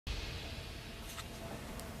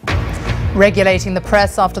Regulating the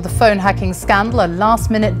press after the phone hacking scandal, a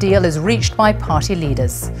last-minute deal is reached by party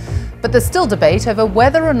leaders. But there's still debate over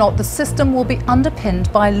whether or not the system will be underpinned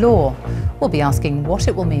by law. We'll be asking what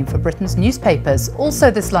it will mean for Britain's newspapers, also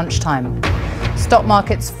this lunchtime. Stock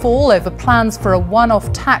markets fall over plans for a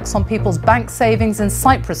one-off tax on people's bank savings in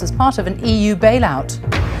Cyprus as part of an EU bailout.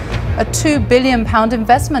 A £2 billion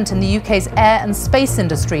investment in the UK's air and space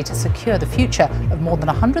industry to secure the future of more than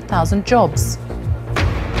 100,000 jobs.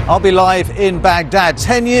 I'll be live in Baghdad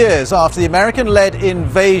 10 years after the American-led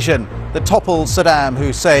invasion that toppled Saddam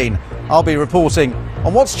Hussein. I'll be reporting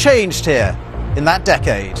on what's changed here in that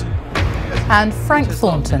decade. And Frank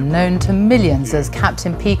Thornton, known to millions as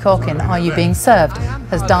Captain Peacock in Are You Being Served,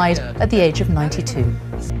 has died at the age of 92.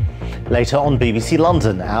 Later on BBC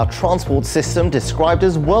London, our transport system described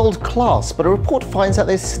as world-class, but a report finds out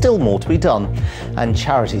there's still more to be done. And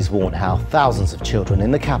charities warn how thousands of children in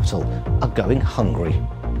the capital are going hungry.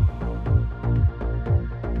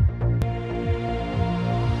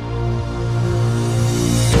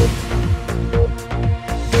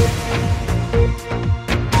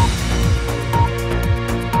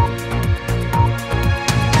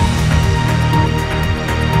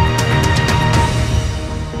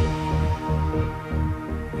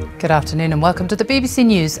 Good afternoon and welcome to the BBC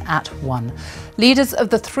News at 1. Leaders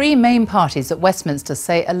of the three main parties at Westminster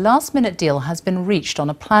say a last-minute deal has been reached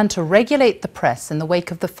on a plan to regulate the press in the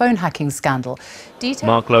wake of the phone hacking scandal.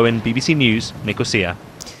 Mark Lowen, BBC News, Nicosia.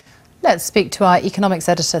 Let's speak to our economics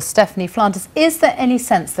editor, Stephanie Flanders. Is there any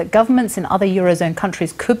sense that governments in other Eurozone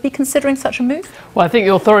countries could be considering such a move? Well, I think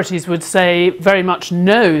the authorities would say very much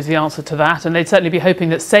no is the answer to that, and they'd certainly be hoping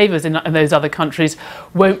that savers in those other countries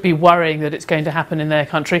won't be worrying that it's going to happen in their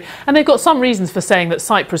country. And they've got some reasons for saying that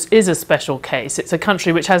Cyprus is a special case. It's a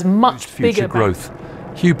country which has much bigger growth.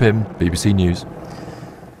 Hugh Pym, BBC News.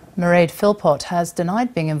 Mairead Philpott has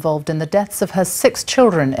denied being involved in the deaths of her 6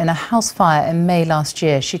 children in a house fire in May last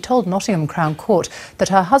year. She told Nottingham Crown Court that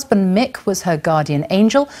her husband Mick was her guardian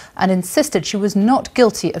angel and insisted she was not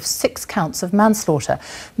guilty of 6 counts of manslaughter.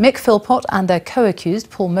 Mick Philpott and their co-accused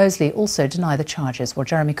Paul Mosley also deny the charges. Well,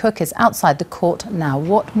 Jeremy Cook is outside the court now.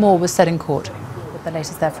 What more was said in court? With the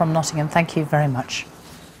latest there from Nottingham. Thank you very much.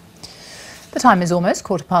 The time is almost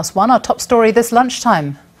 1:15. Our top story this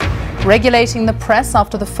lunchtime. Regulating the press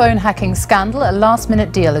after the phone hacking scandal, a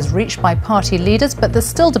last-minute deal is reached by party leaders, but there's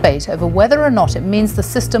still debate over whether or not it means the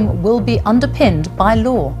system will be underpinned by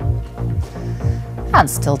law. And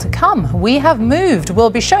still to come, we have moved. We'll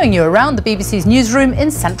be showing you around the BBC's newsroom in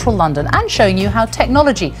central London and showing you how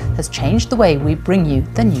technology has changed the way we bring you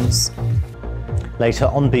the news. Later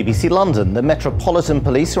on BBC London, the Metropolitan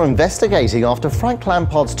Police are investigating after Frank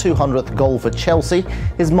Lampard's 200th goal for Chelsea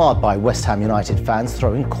is marred by West Ham United fans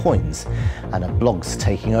throwing coins. And a blog's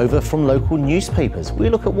taking over from local newspapers. We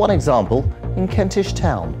look at one example in Kentish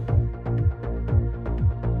Town.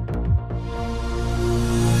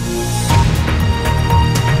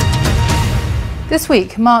 This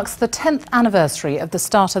week marks the 10th anniversary of the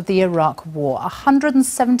start of the Iraq War.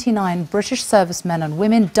 179 British servicemen and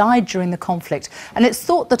women died during the conflict, and it's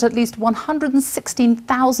thought that at least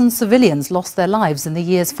 116,000 civilians lost their lives in the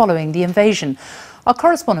years following the invasion. Our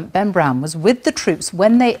correspondent Ben Brown was with the troops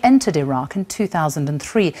when they entered Iraq in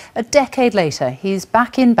 2003. A decade later, he's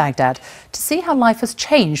back in Baghdad to see how life has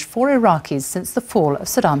changed for Iraqis since the fall of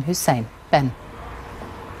Saddam Hussein. Ben.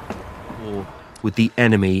 War with the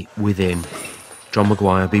enemy within. John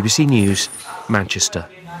Maguire, BBC News, Manchester.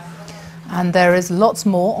 And there is lots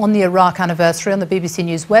more on the Iraq anniversary on the BBC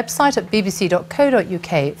News website at bbc.co.uk/Iraq.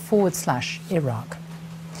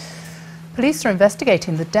 Police are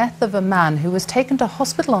investigating the death of a man who was taken to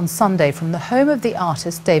hospital on Sunday from the home of the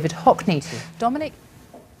artist David Hockney.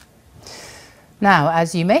 Now,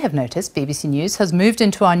 as you may have noticed, BBC News has moved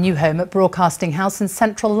into our new home at Broadcasting House in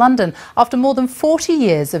central London. After more than 40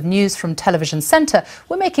 years of news from Television Centre,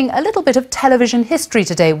 we're making a little bit of television history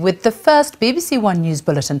today with the first BBC One news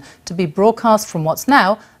bulletin to be broadcast from what's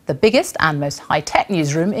now the biggest and most high-tech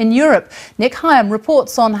newsroom in Europe. Nick Hyam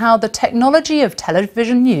reports on how the technology of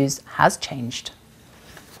television news has changed.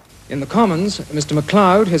 In the Commons, Mr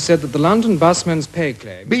MacLeod has said that the London busman's pay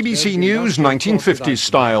claim... BBC News 1950s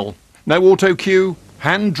style. No auto cue,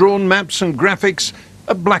 hand-drawn maps and graphics,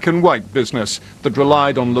 a black and white business that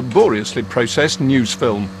relied on laboriously processed news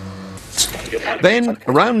film. Then,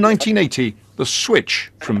 around 1980, the switch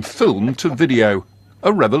from film to video,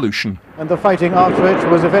 a revolution. And the fighting after it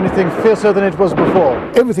was, if anything, fiercer than it was before.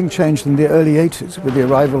 Everything changed in the early 80s with the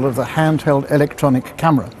arrival of the handheld electronic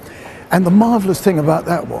camera. And the marvellous thing about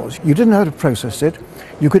that was you didn't know how to process it,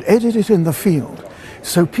 you could edit it in the field.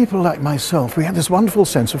 So people like myself, we had this wonderful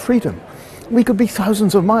sense of freedom. We could be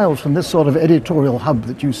thousands of miles from this sort of editorial hub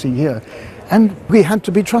that you see here, and we had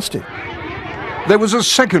to be trusted. There was a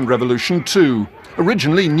second revolution too.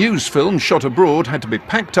 Originally, news film shot abroad had to be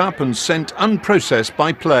packed up and sent unprocessed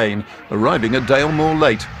by plane, arriving a day or more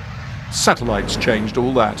late. Satellites changed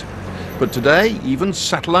all that. But today, even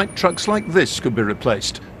satellite trucks like this could be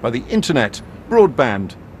replaced by the internet,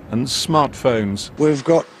 broadband and smartphones. We've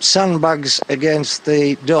got sandbags against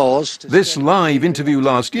the doors. This live interview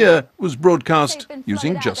last year was broadcast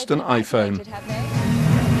using just an iPhone.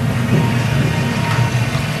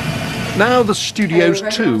 Now the studios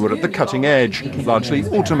too are at the cutting edge, largely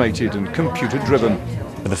automated and computer-driven.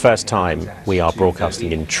 For the first time, we are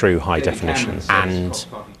broadcasting in true high definition, and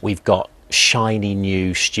we've got shiny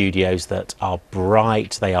new studios that are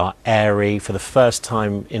bright, they are airy. For the first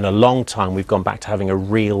time in a long time, we've gone back to having a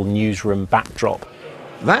real newsroom backdrop.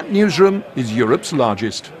 That newsroom is Europe's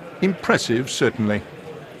largest. Impressive, certainly.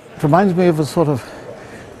 It reminds me of a sort of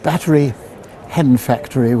battery hen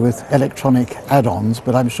factory with electronic add-ons,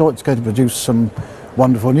 but I'm sure it's going to produce some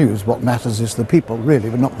wonderful news. What matters is the people, really,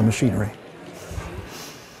 but not the machinery.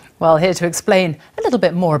 Well, here to explain a little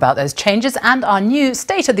bit more about those changes and our new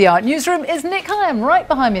state-of-the-art newsroom is Nick Hyam, right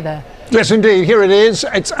behind me there. Yes, indeed. Here it is.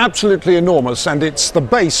 It's absolutely enormous, and it's the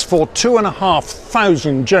base for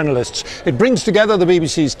 2,500 journalists. It brings together the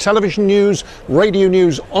BBC's television news, radio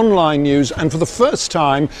news, online news, and for the first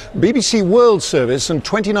time, BBC World Service and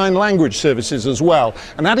 29 language services as well.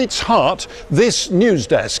 And at its heart, this news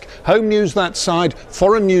desk, home news that side,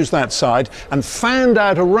 foreign news that side, and fanned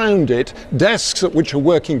out around it, desks at which are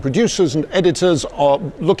working producers and editors are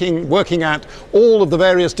working at all of the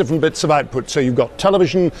various different bits of output. So you've got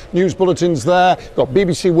television news bulletins there, you've got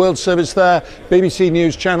BBC World Service there, BBC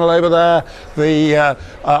News Channel over there, the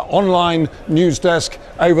online news desk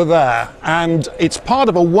over there. And it's part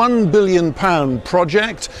of a £1 billion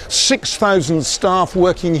project, 6,000 staff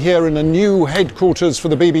working here in a new headquarters for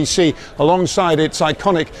the BBC alongside its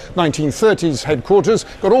iconic 1930s headquarters.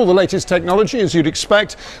 Got all the latest technology, as you'd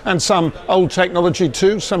expect, and some old technology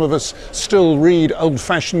too. Some of us still read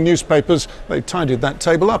old-fashioned newspapers. They tidied that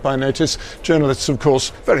table up, I notice. Journalists, of course,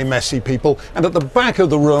 very messy people. And at the back of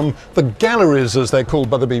the room, the galleries, as they're called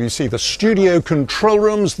by the BBC, the studio control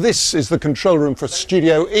rooms. This is the control room for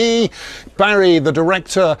Studio E. Barry, the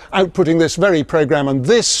director, outputting this very programme, and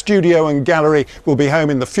this studio and gallery will be home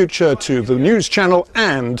in the future to the news channel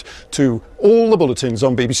and to all the bulletins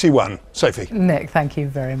on BBC One. Sophie. Nick, thank you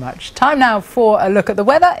very much. Time now for a look at the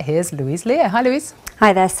weather. Here's Louise Lear. Hi, Louise.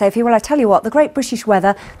 Hi there, Sophie. Well, I tell you what, the Great British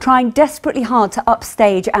Weather trying desperately hard to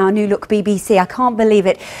upstage our new look BBC. I can't believe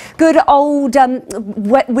it. Good old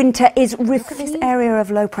wet winter is this area of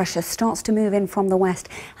low pressure starts to move in from the west,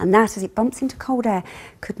 and that, as it bumps into cold air,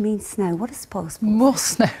 could mean snow. What is possible? More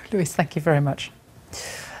snow. Louise, thank you very much.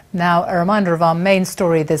 Now, a reminder of our main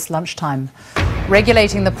story this lunchtime.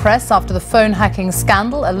 Regulating the press after the phone hacking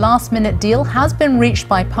scandal, a last-minute deal has been reached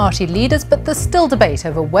by party leaders, but there's still debate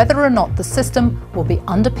over whether or not the system will be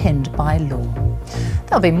underpinned by law.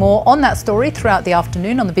 There'll be more on that story throughout the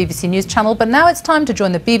afternoon on the BBC News Channel, but now it's time to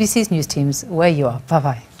join the BBC's news teams where you are.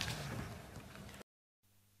 Bye-bye.